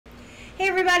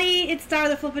everybody, it's Star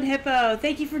the Flippin' Hippo.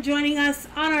 Thank you for joining us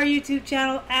on our YouTube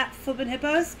channel at Flippin'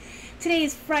 Hippos. Today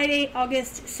is Friday,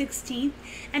 August 16th,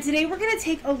 and today we're going to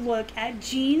take a look at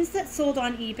jeans that sold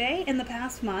on eBay in the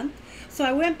past month. So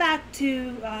I went back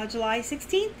to July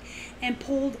 16th and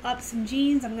pulled up some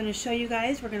jeans. I'm going to show you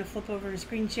guys. We're going to flip over to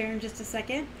screen share in just a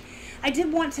second. I did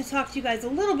want to talk to you guys a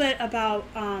little bit about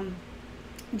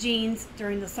jeans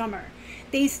during the summer.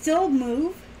 They still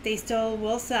move, they still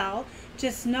will sell,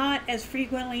 just not as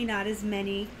frequently, not as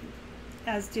many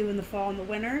as do in the fall and the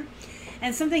winter.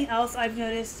 And something else I've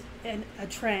noticed in a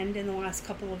trend in the last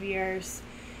couple of years,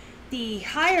 the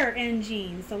higher end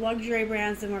jeans, the luxury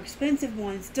brands, the more expensive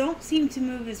ones, don't seem to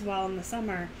move as well in the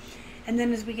summer. And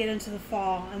then as we get into the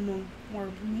fall and when we're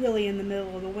really in the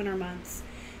middle of the winter months,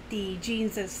 the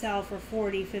jeans that sell for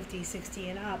 40, 50, 60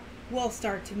 and up will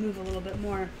start to move a little bit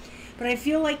more. But I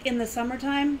feel like in the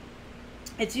summertime,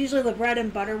 it's usually the bread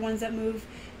and butter ones that move,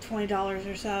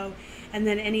 $20 or so, and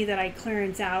then any that I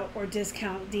clearance out or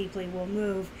discount deeply will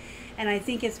move. And I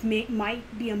think it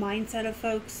might be a mindset of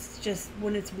folks, just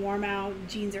when it's warm out,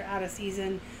 jeans are out of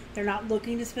season, they're not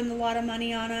looking to spend a lot of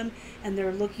money on them, and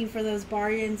they're looking for those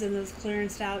bargains and those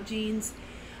clearanced out jeans.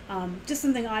 Just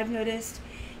something I've noticed.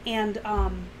 And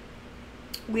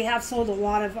we have sold a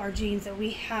lot of our jeans that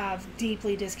we have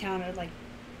deeply discounted, like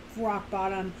rock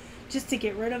bottom, just to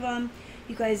get rid of them.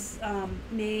 You guys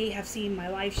may have seen my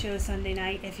live show Sunday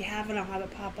night. If you haven't, I'll have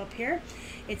it pop up here.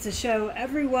 It's a show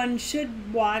everyone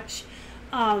should watch.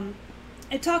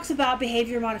 It talks about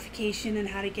behavior modification and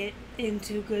how to get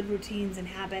into good routines and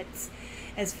habits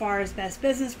as far as best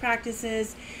business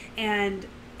practices, and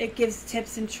it gives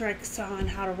tips and tricks on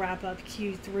how to wrap up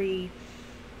Q3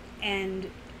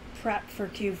 and prep for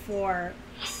Q4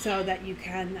 so that you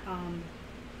can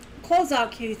close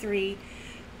out Q3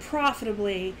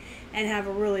 profitably and have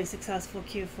a really successful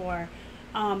Q4.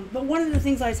 But one of the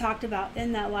things I talked about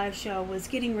in that live show was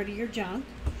getting rid of your junk,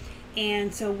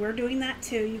 and so we're doing that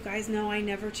too. You guys know I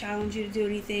never challenge you to do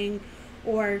anything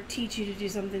or teach you to do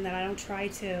something that I don't try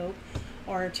to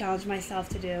or challenge myself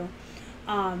to do.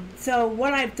 So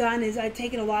what I've done is I've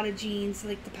taken a lot of jeans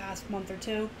like the past month or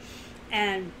two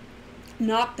and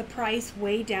knocked the price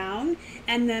way down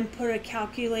and then put a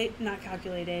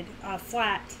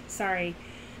flat, sorry.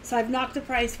 So I've knocked the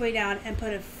price way down and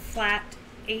put a flat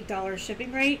 $8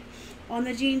 shipping rate on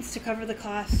the jeans to cover the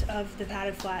cost of the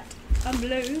padded flat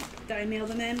envelope that I mailed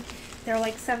them in. They're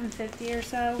like $7.50 or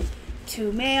so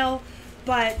to mail,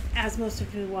 but as most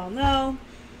of you well know,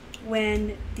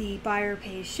 when the buyer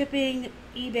pays shipping,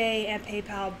 eBay and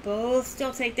PayPal both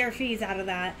still take their fees out of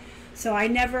that. So I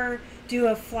never do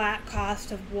a flat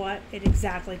cost of what it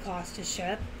exactly costs to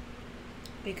ship,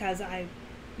 because I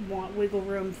want wiggle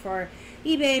room for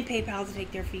eBay and PayPal to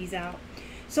take their fees out.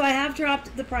 So I have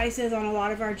dropped the prices on a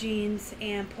lot of our jeans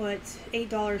and put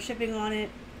 $8 shipping on it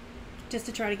just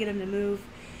to try to get them to move.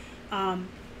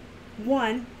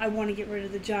 One, I want to get rid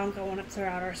of the junk. I want to clear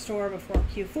out our store before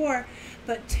Q4.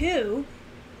 But two,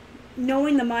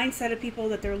 knowing the mindset of people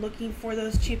that they're looking for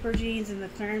those cheaper jeans and the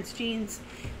clearance jeans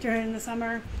during the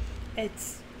summer,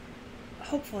 it's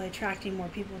hopefully attracting more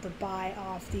people to buy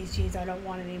off these jeans I don't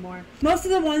want anymore. Most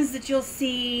of the ones that you'll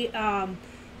see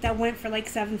that went for like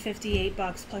 $7.50,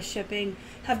 $8 plus shipping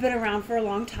have been around for a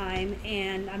long time,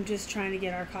 and I'm just trying to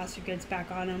get our cost of goods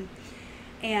back on them.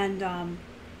 And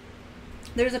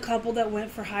there's a couple that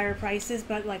went for higher prices,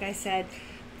 but like I said,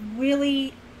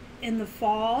 really in the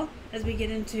fall, as we get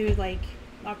into like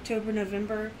October,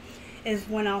 November, is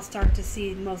when I'll start to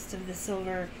see most of the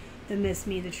silver, the Miss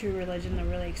Me, the True Religion, the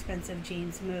really expensive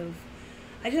jeans move.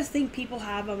 I just think people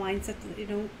have a mindset that they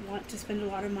don't want to spend a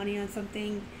lot of money on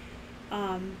something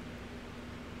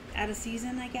at a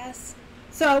season, I guess.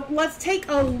 So let's take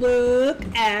a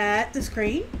look at the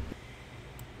screen.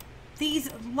 These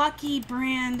Lucky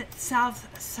brand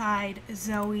Southside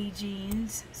Zoe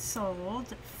jeans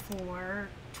sold for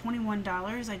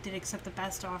 $21. I did accept the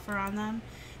best offer on them.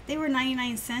 They were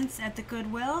 99 cents at the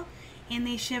Goodwill, and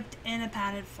they shipped in a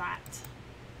padded flat.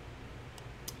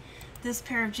 This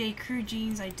pair of J. Crew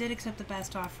jeans, I did accept the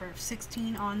best offer of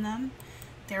 $16 on them.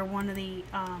 They're one of the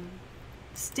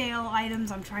stale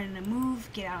items I'm trying to move,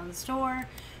 get out of the store,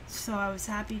 so I was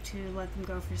happy to let them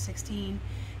go for $16.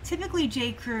 Typically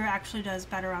J. Crew actually does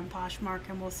better on Poshmark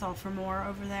and will sell for more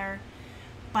over there,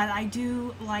 but I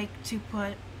do like to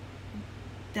put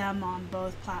them on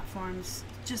both platforms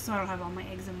just so I don't have all my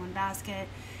eggs in one basket.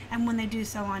 And when they do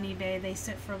sell on eBay, they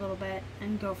sit for a little bit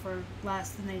and go for less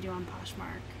than they do on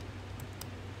Poshmark.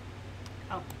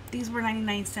 Oh, these were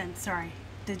 99 cents, sorry.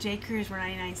 The J. Crews were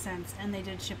 99 cents, and they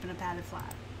did ship in a padded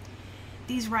flat.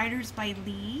 These Riders by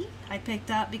Lee I picked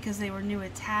up because they were new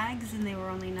at tags and they were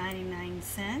only 99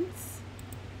 cents.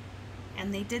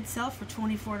 And they did sell for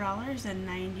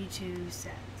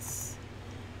 $24.92.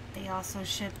 They also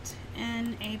shipped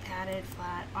in a padded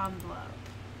flat envelope.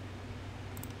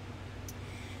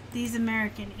 These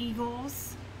American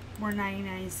Eagles were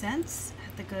 99 cents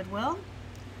at the Goodwill.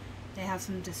 They have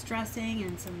some distressing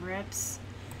and some rips.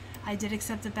 I did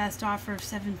accept the best offer of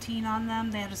 17 on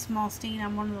them. They had a small stain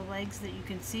on one of the legs that you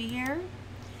can see here,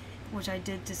 which I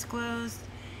did disclose,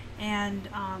 and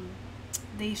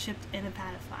they shipped in a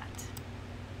padded flat.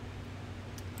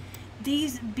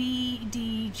 These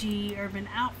BDG Urban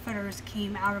Outfitters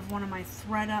came out of one of my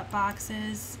thread-up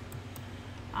boxes.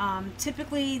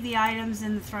 Typically, the items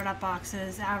in the thread-up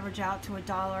boxes average out to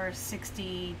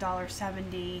 $1.60,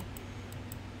 $1.70,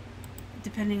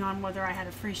 depending on whether I had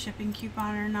a free shipping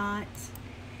coupon or not.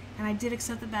 And I did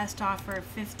accept the best offer of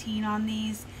 15 on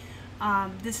these.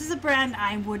 This is a brand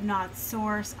I would not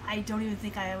source. I don't even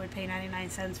think I would pay 99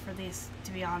 cents for these,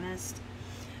 to be honest.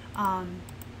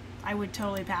 I would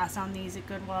totally pass on these at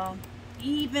Goodwill,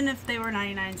 even if they were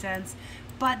 99 cents,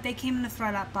 but they came in a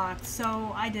thread-up box,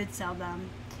 so I did sell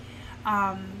them.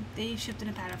 They shipped in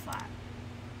a padded flat.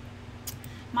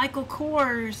 Michael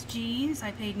Kors jeans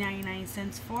I paid 99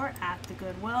 cents for at the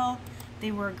Goodwill.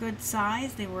 They were a good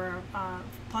size. They were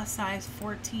plus size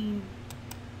 14,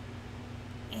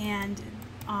 and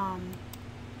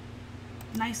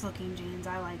nice looking jeans.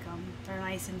 I like them. They're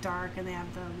nice and dark, and they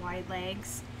have the wide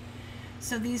legs.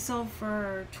 So these sold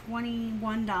for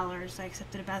 $21. I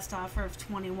accepted a best offer of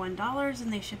 $21,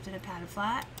 and they shipped in a padded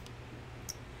flat.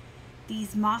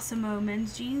 These Mossimo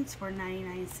men's jeans were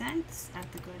 99 cents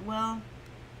at the Goodwill.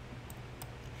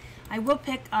 I will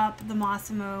pick up the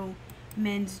Mossimo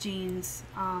men's jeans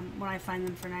when I find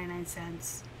them for 99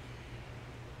 cents.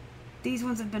 These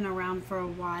ones have been around for a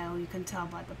while. You can tell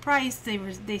by the price.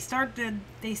 They started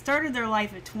their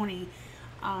life at 20.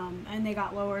 And they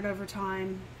got lowered over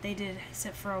time. They did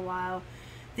sit for a while.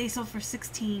 They sold for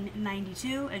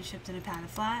 $16.92 and shipped in a padded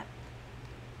flat.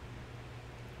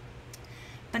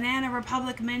 Banana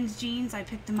Republic men's jeans, I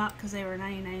picked them up because they were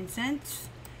 99 cents.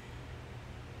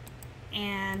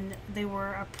 And they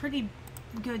were a pretty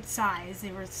good size.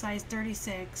 They were size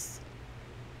 36.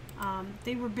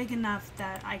 They were big enough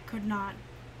that I could not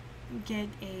get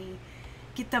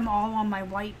them all on my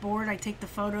whiteboard. I take the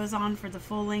photos on for the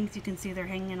full length. You can see they're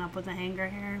hanging up with a hanger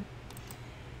here.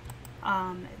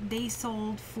 They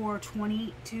sold for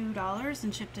 $22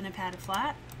 and shipped in a padded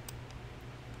flat.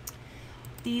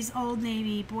 These Old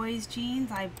Navy boys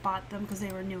jeans, I bought them because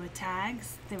they were new at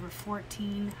tags. They were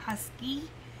 14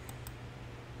 Husky,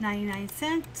 99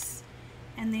 cents,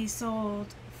 and they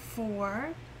sold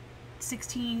for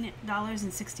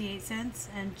 $16.68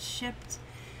 and shipped.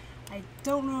 I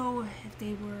don't know if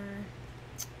they were,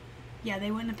 yeah, they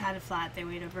went in a padded flat. They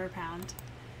weighed over a pound.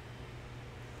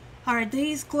 Alright,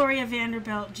 these Gloria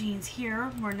Vanderbilt jeans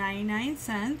here were 99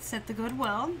 cents at the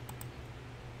Goodwill.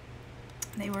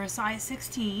 They were a size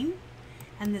 16.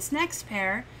 And this next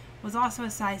pair was also a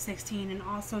size 16 and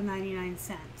also 99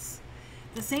 cents.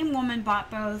 The same woman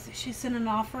bought both. She sent an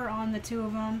offer on the two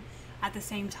of them at the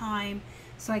same time.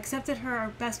 So I accepted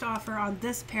her best offer on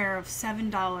this pair of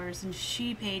 $7, and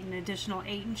she paid an additional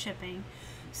 $8 in shipping.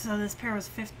 So this pair was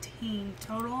 $15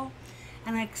 total.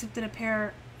 And I accepted a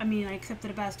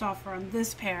best offer on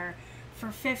this pair for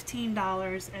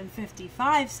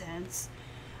 $15.55.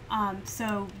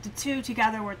 So the two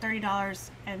together were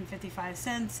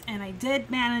 $30.55, and I did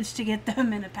manage to get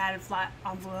them in a padded flat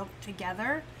envelope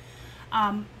together.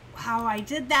 How I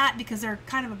did that, because they're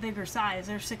kind of a bigger size,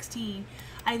 they're 16,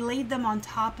 I laid them on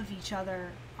top of each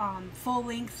other, full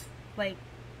length, like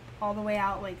all the way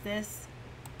out like this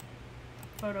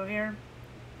photo here,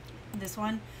 this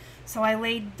one. So I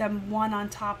laid them one on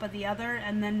top of the other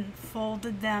and then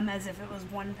folded them as if it was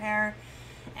one pair,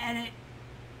 and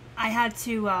I had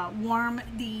to warm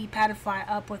the padded flat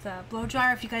up with a blow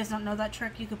dryer. If you guys don't know that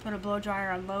trick, you could put a blow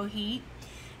dryer on low heat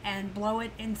and blow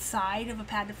it inside of a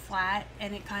padded flat,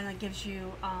 and it kind of gives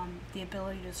you the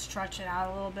ability to stretch it out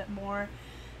a little bit more,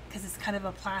 because it's kind of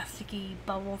a plasticky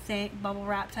bubble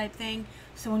wrap type thing.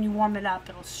 So when you warm it up,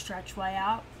 it'll stretch way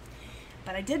out.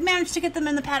 But I did manage to get them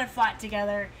in the padded flat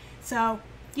together. So,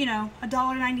 you know,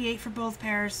 $1.98 for both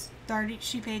pairs. 30.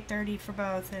 She paid $30 for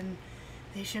both, and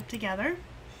they shipped together.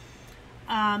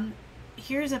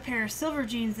 Here's a pair of silver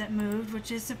jeans that moved,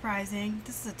 which is surprising.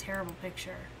 This is a terrible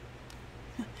picture.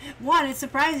 One, it's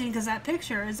surprising because that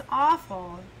picture is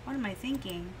awful. What am I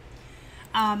thinking?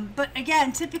 But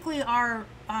again, typically our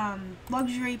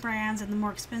luxury brands and the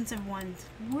more expensive ones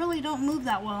really don't move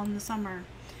that well in the summer.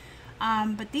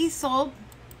 But these sold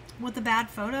with a bad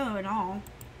photo and all.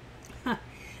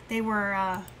 They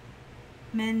were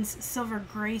men's Silver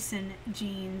Grayson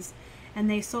jeans, and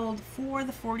they sold for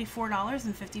the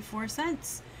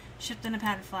 $44.54, shipped in a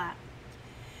padded flat.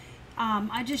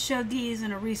 I just showed these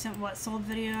in a recent What Sold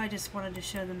video. I just wanted to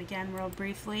show them again real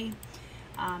briefly.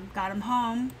 Got them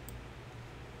home,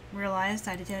 realized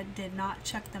I did not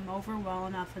check them over well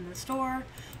enough in the store.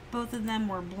 Both of them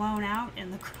were blown out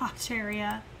in the crotch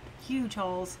area, huge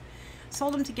holes.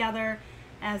 Sold them together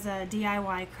as a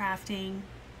DIY crafting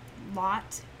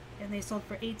lot, and they sold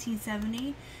for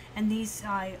 $18.70. And these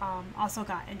I also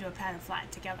got into a padded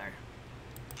flat together.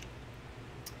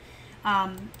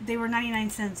 They were 99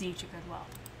 cents each at Goodwill.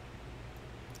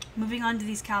 Moving on to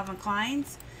these Calvin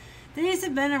Kleins. These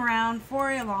have been around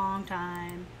for a long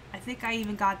time. I think I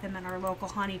even got them at our local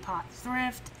Honey Pot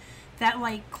thrift that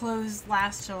like closed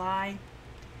last July.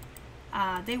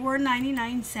 They were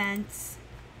 99 cents,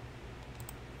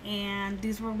 and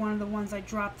these were one of the ones I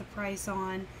dropped the price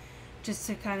on just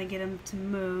to kind of get them to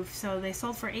move. So they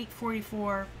sold for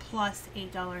 $8.44 plus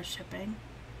 $8 shipping.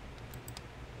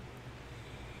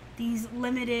 These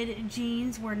limited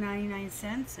jeans were 99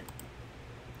 cents.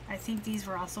 I think these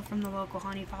were also from the local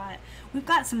Honey Pot. We've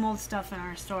got some old stuff in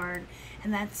our store,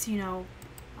 and that's, you know,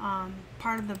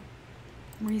 part of the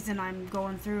reason I'm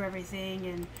going through everything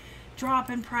and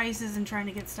dropping prices and trying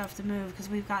to get stuff to move, because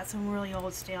we've got some really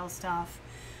old stale stuff.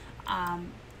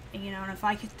 You know, and if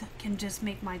I can just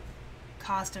make my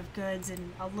cost of goods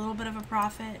and a little bit of a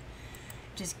profit,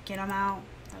 just get them out,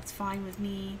 that's fine with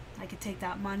me. I could take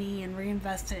that money and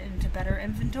reinvest it into better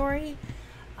inventory.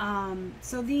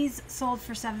 So these sold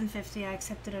for $7.50. I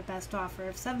accepted a best offer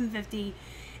of $7.50,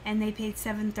 and they paid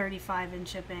 $7.35 in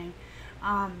shipping.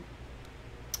 I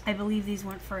believe these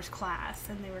went first class,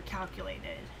 and they were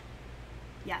calculated.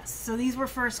 Yes, so these were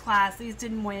first class. These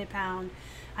didn't weigh a pound.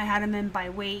 I had them in by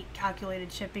weight,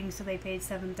 calculated shipping, so they paid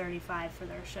 $7.35 for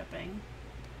their shipping.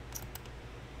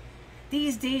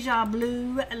 These Deja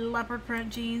Blue leopard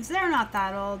print jeans, they're not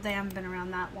that old. They haven't been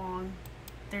around that long.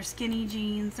 They're skinny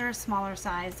jeans. They're a smaller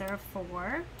size. They're a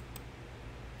 4.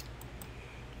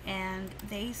 And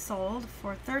they sold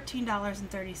for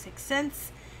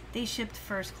 $13.36. They shipped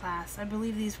first class. I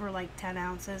believe these were like 10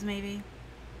 ounces maybe.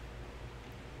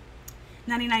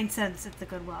 99 cents at the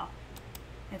Goodwill,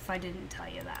 if I didn't tell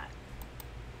you that.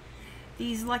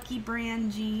 These Lucky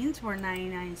Brand jeans were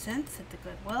 99 cents at the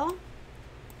Goodwill.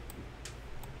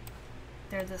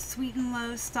 They're the Sweet and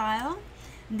Low style.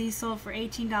 And these sold for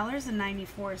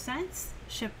 $18.94,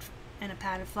 shipped in a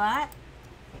padded flat.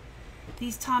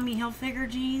 These Tommy Hilfiger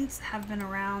jeans have been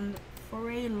around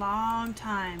for a long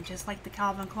time, just like the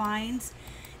Calvin Kleins.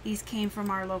 These came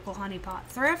from our local Honey Pot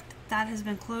thrift. That has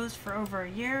been closed for over a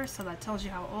year, so that tells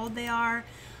you how old they are.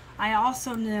 I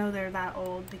also know they're that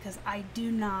old because I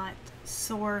do not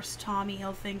source Tommy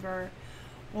Hilfiger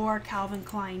or Calvin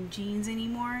Klein jeans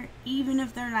anymore. Even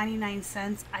if they're 99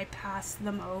 cents, I pass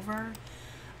them over.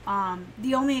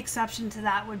 The only exception to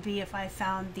that would be if I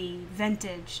found the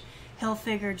vintage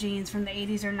Hilfiger jeans from the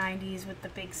 80s or 90s with the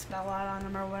big spell out on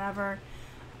them or whatever.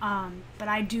 But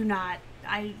I do not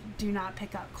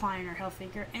pick up Klein or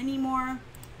Hilfiger anymore.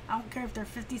 I don't care if they're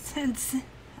 50 cents.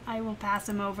 I will pass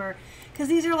them over because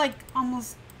these are like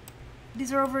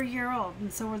these are over a year old,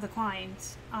 and so were the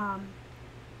Kleins.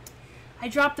 I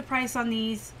dropped the price on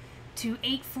these to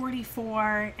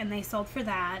 $8.44, and they sold for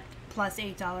that plus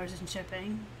 $8 in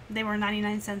shipping. They were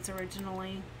 99 cents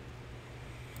originally.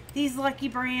 These Lucky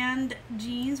Brand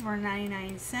jeans were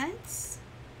 99 cents.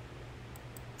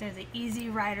 They're the Easy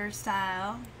Rider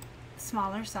style,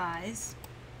 smaller size.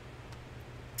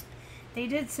 They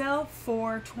did sell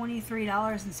for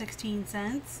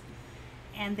 $23.16,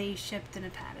 and they shipped in a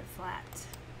padded flat.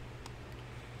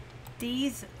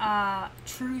 These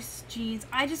Truce jeans,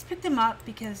 I just picked them up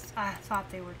because I thought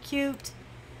they were cute.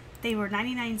 They were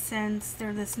 99 cents.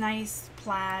 They're this nice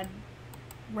plaid,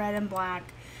 red and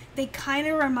black. They kind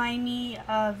of remind me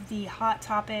of the Hot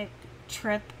Topic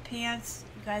Trip pants.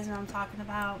 You guys know what I'm talking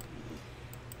about.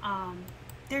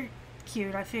 They're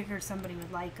cute. I figured somebody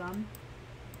would like them.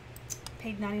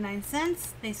 Paid 99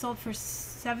 cents. They sold for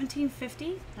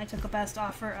 $17.50. I took a best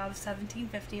offer of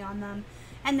 $17.50 on them,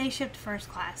 and they shipped first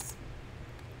class.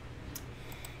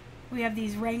 We have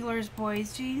these Wranglers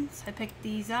boys jeans. I picked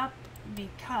these up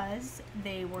because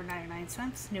they were 99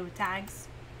 cents, new with tags.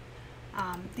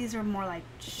 These are more like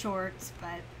shorts,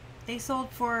 but they sold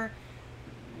for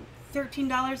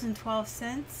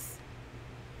 $13.12,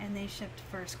 and they shipped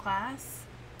first class.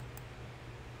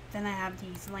 Then I have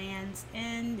these Lands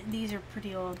End. These are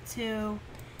pretty old too.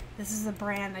 This is a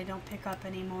brand I don't pick up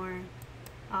anymore.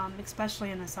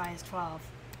 especially in a size 12.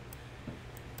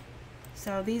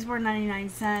 So these were 99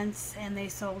 cents and they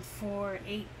sold for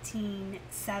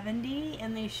 $18.70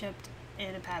 and they shipped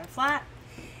in a padded flat.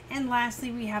 And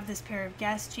lastly, we have this pair of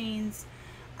Guess jeans.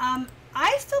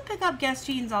 I still pick up Guess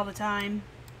jeans all the time,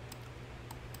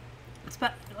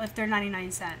 if they're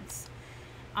 99 cents.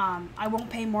 I won't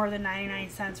pay more than 99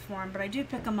 cents for them, but I do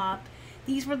pick them up.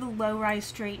 These were the low-rise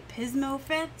straight Pismo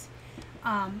fit.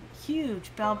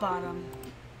 Huge bell bottom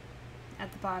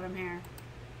at the bottom here.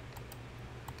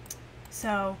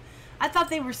 So I thought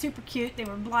they were super cute. They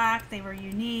were black, they were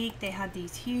unique, they had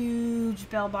these huge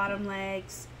bell bottom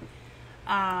legs.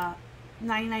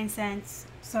 99 cents.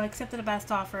 So I accepted a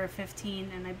best offer of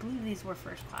 $15, and I believe these were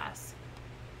first class.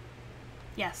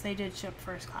 Yes, they did ship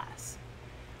first class.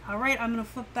 Alright, I'm going to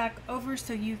flip back over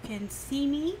so you can see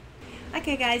me.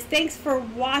 Okay guys, thanks for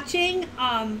watching.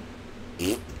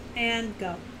 And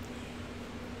go.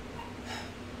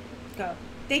 Go.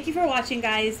 Thank you for watching,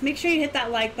 guys. Make sure you hit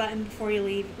that like button before you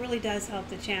leave. It really does help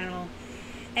the channel.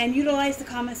 And utilize the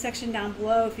comment section down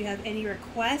below if you have any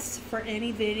requests for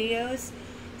any videos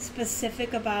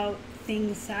specific about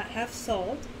things that have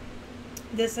sold.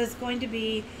 This is going to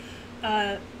be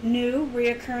a new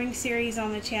reoccurring series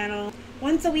on the channel.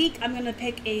 Once a week, I'm going to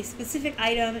pick a specific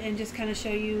item and just kind of show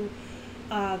you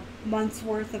months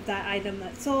worth of that item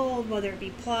that sold, whether it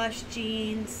be plush,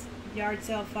 jeans, yard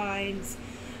sale finds.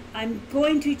 I'm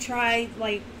going to try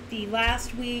like the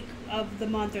last week of the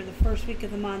month or the first week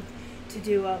of the month to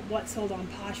do a what sold on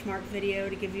Poshmark video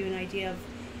to give you an idea of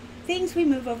things we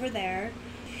move over there.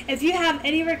 If you have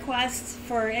any requests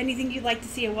for anything you'd like to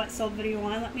see a what sold video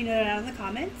on, let me know down in the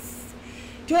comments.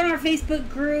 Join our Facebook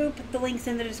group. The link's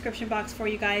in the description box for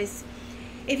you guys.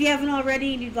 If you haven't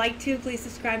already and you'd like to, please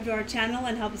subscribe to our channel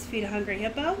and help us feed a hungry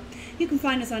hippo. You can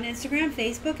find us on Instagram,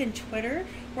 Facebook, and Twitter.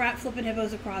 We're at Flippin'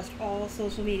 Hippos across all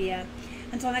social media.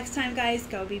 Until next time, guys,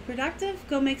 go be productive,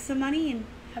 go make some money, and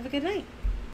have a good night.